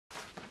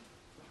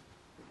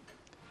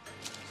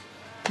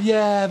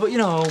Yeah, but you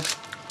know,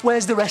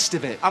 where's the rest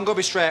of it? I'm going to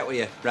be straight with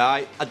you,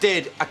 right? I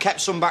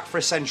kept some back for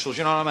essentials,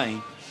 you know what I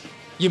mean?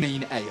 You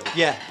mean ale?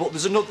 Yeah, but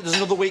there's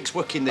another week's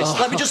work in this. Oh.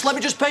 Let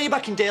me just pay you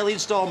back in daily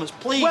instalments,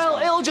 please. Well,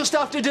 it'll just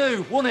have to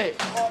do, won't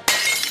it?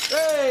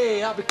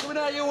 Hey, I'll be coming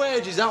out of your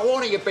wages, that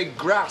won't it, you big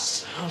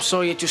grass? I'm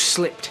sorry it just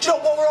slipped. Do you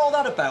know what were all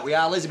that about with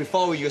our Lizzie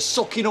before you were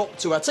sucking up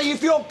to her? I tell you,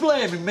 if you're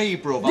blaming me,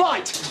 brother...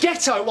 Right,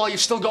 get out while you've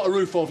still got a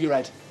roof over your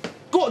head.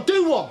 Go on,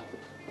 do one.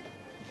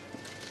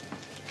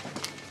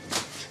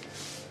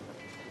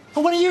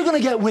 And when are you going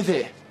to get with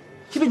it?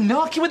 You've been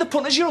narky with the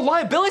punters, you're a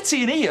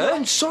liability in here.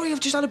 I'm sorry,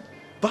 I've just had a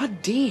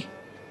bad day.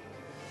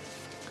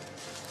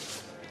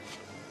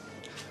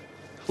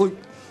 Look,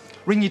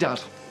 ring your dad.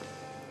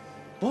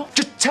 What?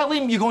 Just tell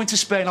him you're going to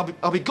Spain.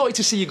 I'll be gutted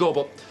to see you go,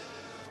 but...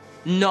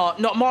 No,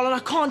 Marlon, I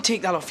can't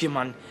take that off you,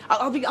 man.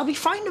 I'll be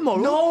fine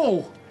tomorrow.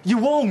 No, you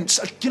won't.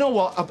 You know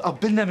what? I've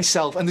been there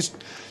myself, and there's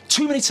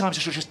too many times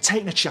I should have just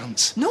taken a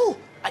chance. No,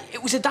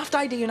 it was a daft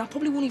idea, and I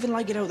probably won't even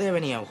like it out there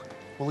anyhow.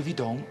 Well, if you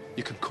don't,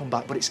 you can come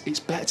back, but it's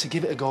better to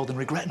give it a go than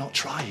regret not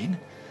trying.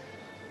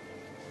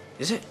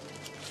 Is it?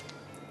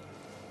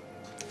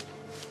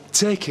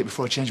 Take it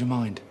before I change my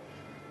mind.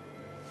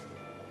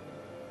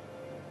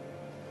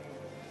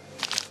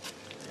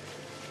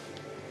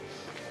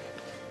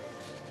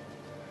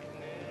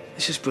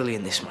 This is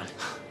brilliant, this, man.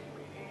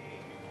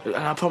 And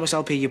I promise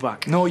I'll pay you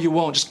back. No, you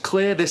won't. Just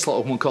clear this lot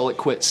up and we'll call it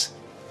quits.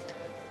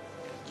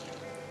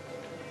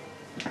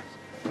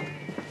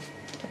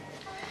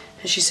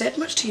 Has she said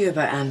much to you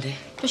about Andy?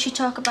 Does she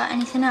talk about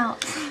anything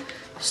else?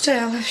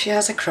 Still, if she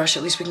has a crush,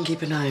 at least we can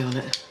keep an eye on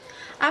it.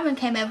 Aaron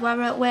came over while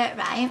we were at work,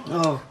 right?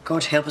 Oh,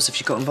 God help us if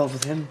she got involved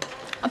with him.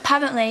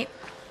 Apparently,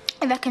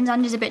 he reckons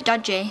Andy's a bit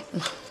dodgy.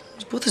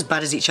 It's both as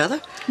bad as each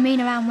other. Mean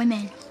around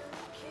women.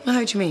 Well,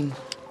 how do you mean?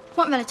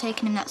 Not really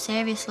taking him that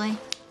seriously.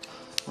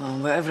 Well,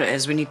 whatever it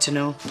is, we need to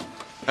know.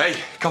 Hey,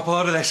 couple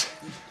out of this.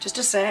 Just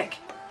a sec.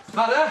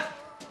 Mother?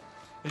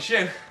 Is she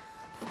in?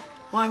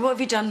 Why, what have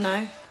you done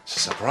now? It's a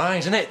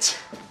surprise, isn't it?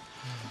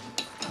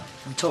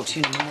 I'll talk to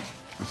you in a minute.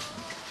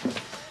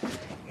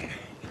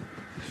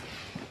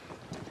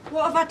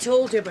 What have I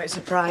told you about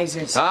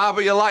surprises? Ah,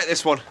 but you like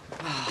this one.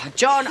 Oh,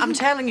 John, I'm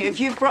telling you, if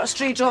you've brought a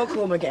stray dog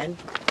home again...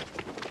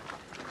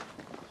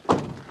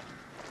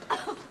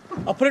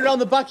 I'll put it round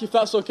the back if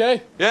that's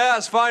okay. Yeah,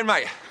 that's fine,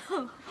 mate.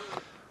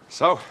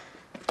 So,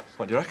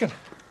 what do you reckon?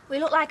 We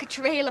look like a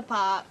trailer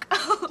park.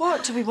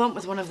 What do we want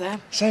with one of them?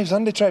 Saves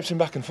Andy traipsing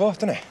back and forth,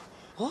 doesn't he?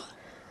 What?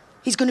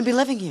 He's going to be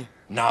living here?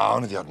 No,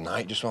 only the odd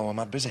night, just while we're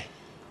mad busy.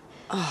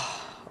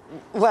 Oh,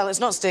 well, it's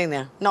not staying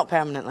there. Not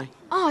permanently.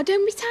 Oh,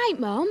 don't be tight,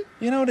 Mum.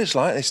 You know what it's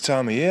like this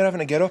time of year, having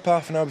to get up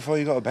half an hour before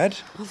you go to bed?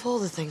 Of all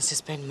the things to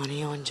spend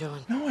money on,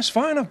 John. No, it's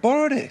fine, I've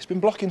borrowed it. It's been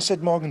blocking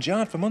Sid Morgan's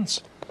yard for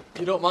months.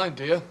 You don't mind,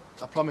 do you?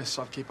 I promise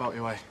I'll keep out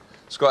your way.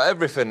 It's got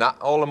everything, that.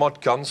 All the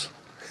mod cons.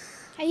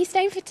 Are you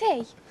staying for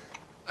tea?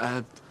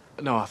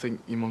 No, I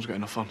think your mum's got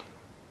enough on.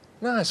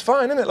 No, it's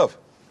fine, isn't it, love?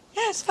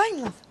 Yeah, it's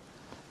fine, love.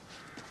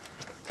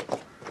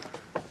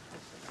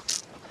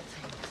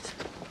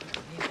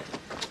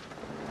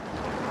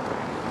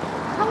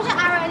 Hold it,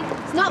 Aaron.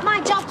 It's not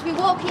my job to be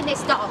walking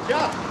this dog.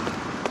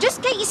 Yeah.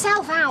 Just get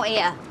yourself out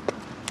here.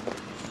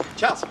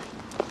 Charles.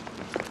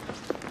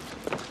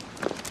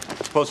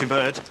 Sporting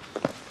bird.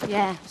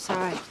 Yeah,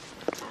 sorry.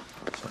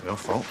 It's not your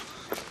fault.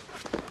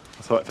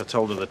 I thought if I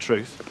told her the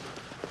truth,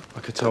 I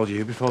could told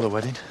you before the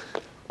wedding.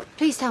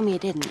 Please tell me you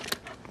didn't.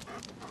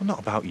 Well, not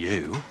about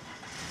you.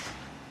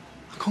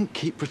 I can't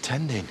keep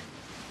pretending.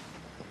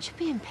 It should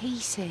be in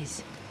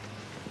pieces.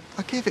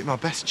 I gave it my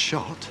best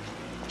shot.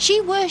 She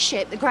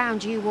worshipped the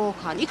ground you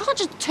walk on. You can't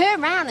just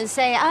turn around and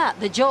say,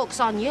 the joke's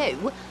on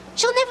you.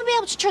 She'll never be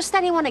able to trust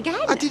anyone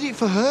again. I did it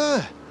for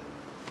her.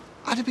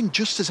 I'd have been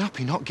just as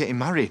happy not getting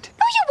married.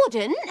 No, you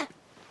wouldn't.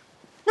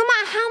 No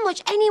matter how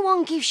much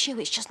anyone gives you,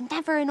 it's just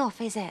never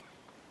enough, is it?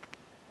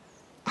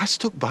 I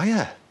stuck by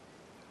her.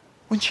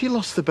 When she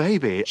lost the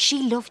baby...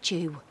 She loved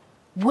you.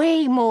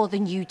 Way more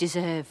than you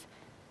deserve.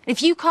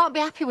 If you can't be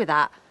happy with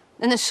that,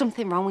 then there's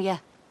something wrong with you.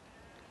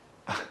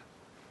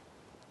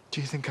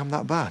 Do you think I'm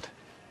that bad?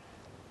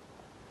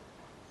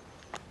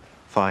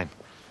 Fine.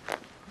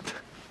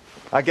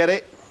 I get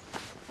it.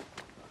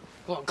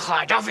 Go on,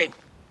 Clyde, have him.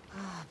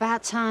 Oh,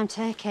 about time,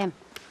 take him.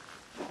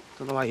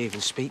 Don't know why you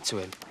even speak to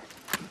him.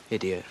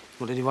 Idiot.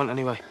 What did he want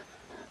anyway?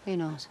 Who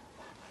knows?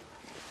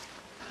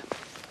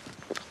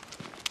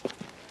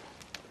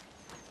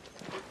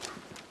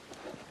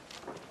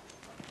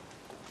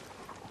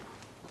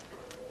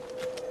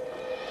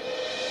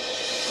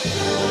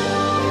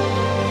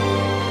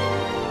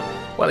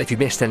 Well, if you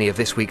missed any of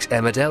this week's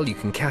Emmerdale, you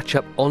can catch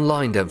up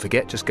online, don't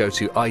forget. Just go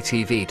to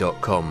itv.com/ITV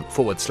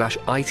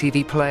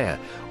Player.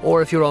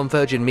 Or if you're on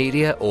Virgin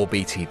Media or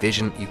BT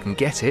Vision, you can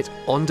get it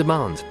on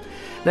demand.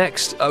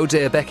 Next, oh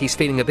dear, Becky's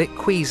feeling a bit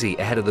queasy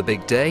ahead of the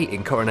big day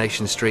in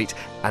Coronation Street,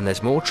 and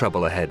there's more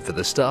trouble ahead for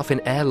the staff in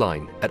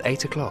Airline at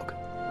 8 o'clock.